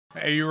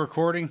Are you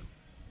recording?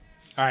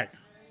 All right.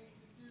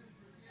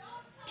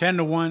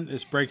 10-1,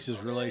 this breaks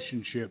his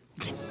relationship.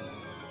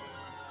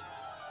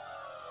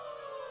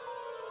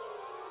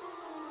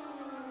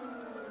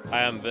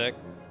 Hi, I'm Vic.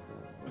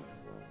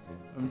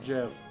 I'm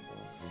Jeff.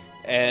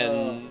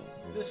 And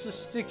this is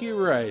sticky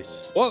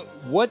rice.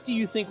 what do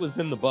you think was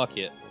in the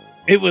bucket?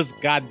 It was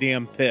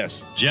goddamn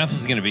piss. Jeff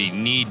is going to be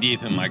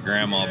knee-deep in my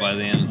grandma by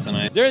the end of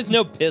tonight. There's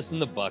no piss in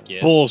the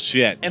bucket.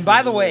 Bullshit. And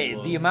by the way,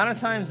 the amount of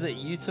times that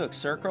you took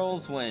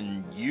circles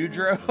when you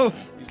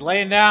drove. He's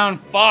laying down.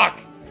 Fuck.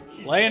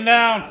 Laying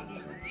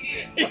down.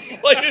 He's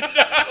laying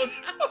down.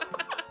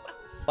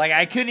 Like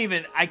I couldn't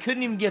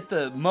even get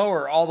the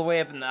mower all the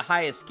way up in the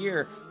highest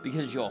gear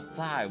because your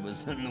thigh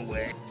was in the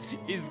way.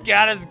 He's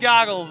got his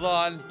goggles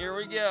on. Here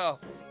we go.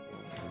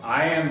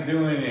 I am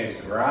doing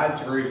a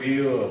garage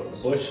review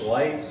of Busch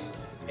Light,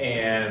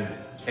 and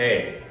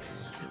hey,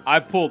 I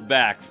pulled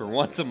back for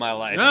once in my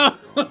life. No,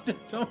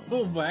 don't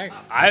pull back.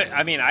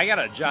 I mean, I got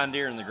a John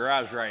Deere in the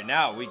garage right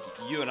now.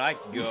 You and I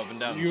can go up and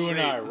down the street. You and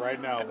I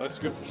right now. Let's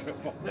go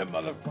trip on that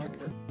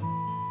motherfucker.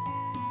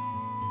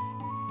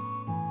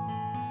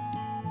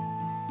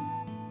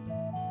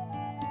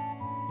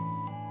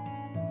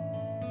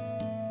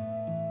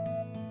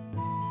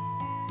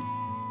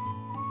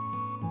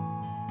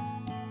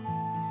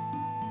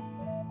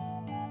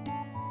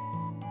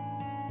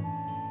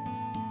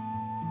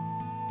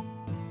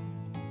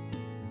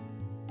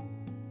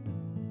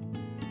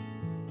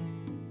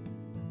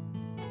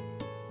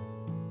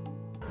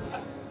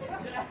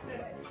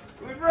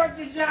 We broke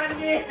the John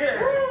Deere!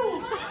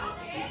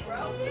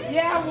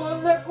 Yeah, well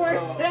look where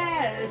it's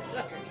at!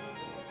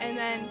 And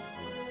then...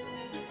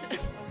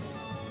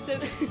 So,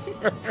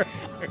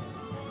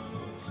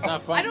 It's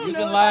not funny. I don't You know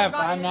can if laugh. I've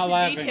gotten I'm not into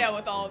laughing. detail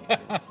with all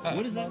of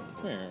What is that?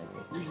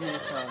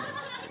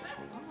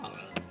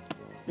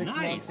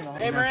 Nice.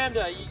 Hey,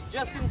 Miranda,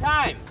 just in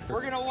time.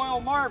 We're going to oil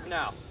Marv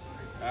now.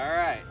 All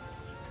right.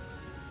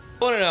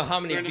 I want to know how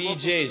many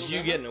BJs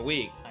you get in a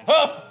week.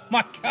 Oh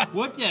my God!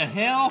 What the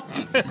hell?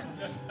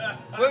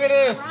 Look at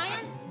this.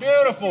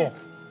 Beautiful.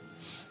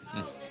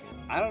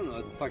 I don't know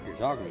what the fuck you're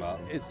talking about.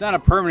 It's not a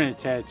permanent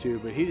tattoo,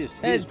 but It's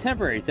a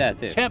temporary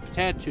tattoo. temp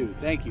tattoo.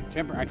 Thank you.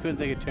 I couldn't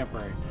think of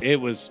temporary. It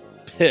was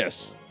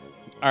piss.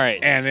 All right.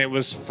 And it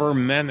was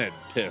fermented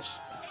piss.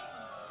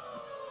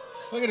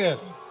 Look at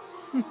this.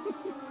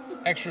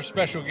 Extra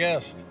special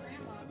guest.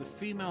 The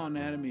female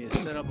anatomy is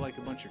set up like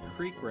a bunch of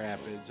creek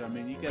rapids. I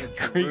mean, you got to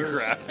Creek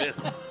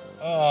Rapids.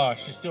 Oh,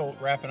 she's still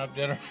wrapping up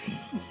dinner.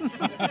 Hold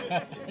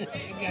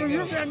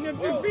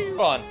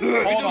on.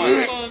 Hold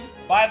on.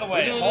 By the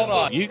way, hold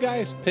on. You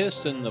guys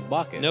pissed in the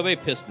bucket. Nobody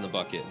pissed in the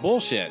bucket.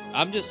 Bullshit.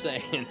 I'm just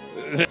saying.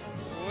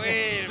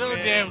 Wait a So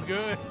minute. damn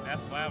good.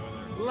 That's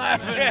lavender.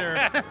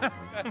 Lavender.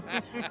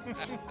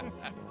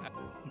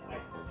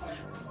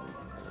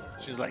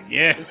 She's like,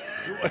 yeah.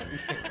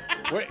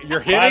 What, you're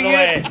hitting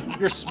it?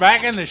 You're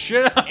smacking the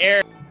shit out.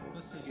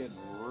 This is getting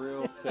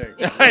real thick.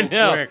 Real I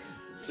know. Quick.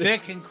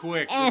 Thick and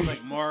quick. Just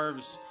like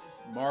Marv's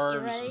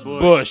ready?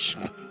 bush.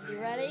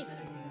 You ready?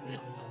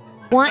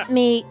 Want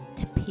me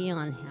to pee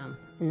on him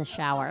in the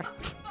shower?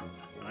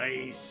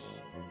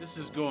 Nice. This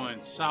is going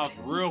south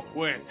real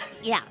quick.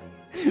 Yeah.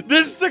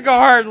 This took a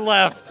hard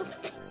left.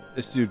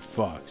 This dude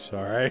fucks,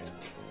 all right?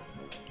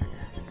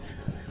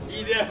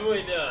 He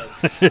definitely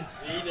does. He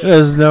does.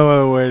 There's no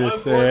other way to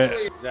say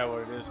it. Is that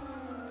what it is?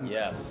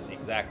 Yes,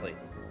 exactly.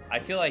 I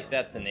feel like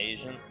that's an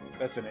Asian.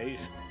 That's an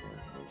Asian.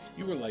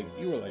 You were like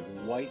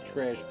white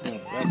trash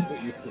pimp. That's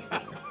what you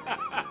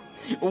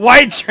were.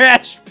 White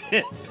trash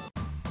pit.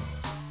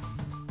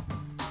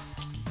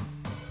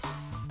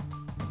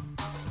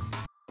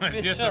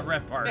 Just the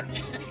red part.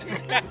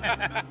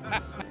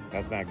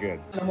 That's not good.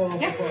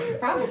 Yeah,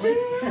 probably.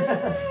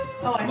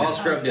 Oh, I'm all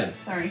scrubbed in.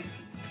 Sorry.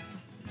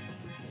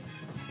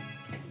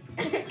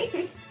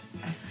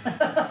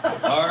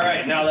 All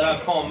right, now that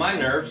I've calmed my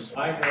nerves.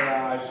 my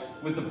garage.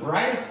 With the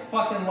brightest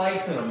fucking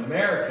lights in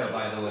America,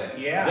 by the way.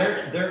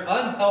 Yeah. They're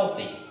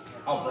unhealthy.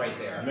 How bright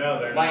they are. No,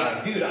 they're like,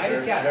 not. dude, I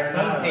just got They're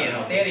not suntan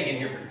unhealthy. standing in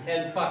here for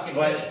 10 fucking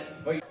minutes.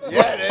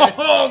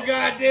 Oh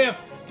goddamn!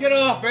 Get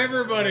off,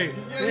 everybody!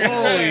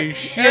 Holy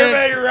shit!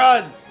 Everybody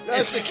run!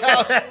 That's the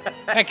cow.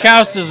 That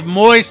couch is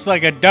moist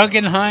like a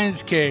Duncan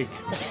Hines cake.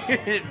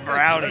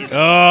 Brownies.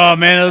 Oh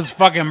man, those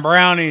fucking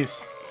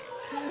brownies.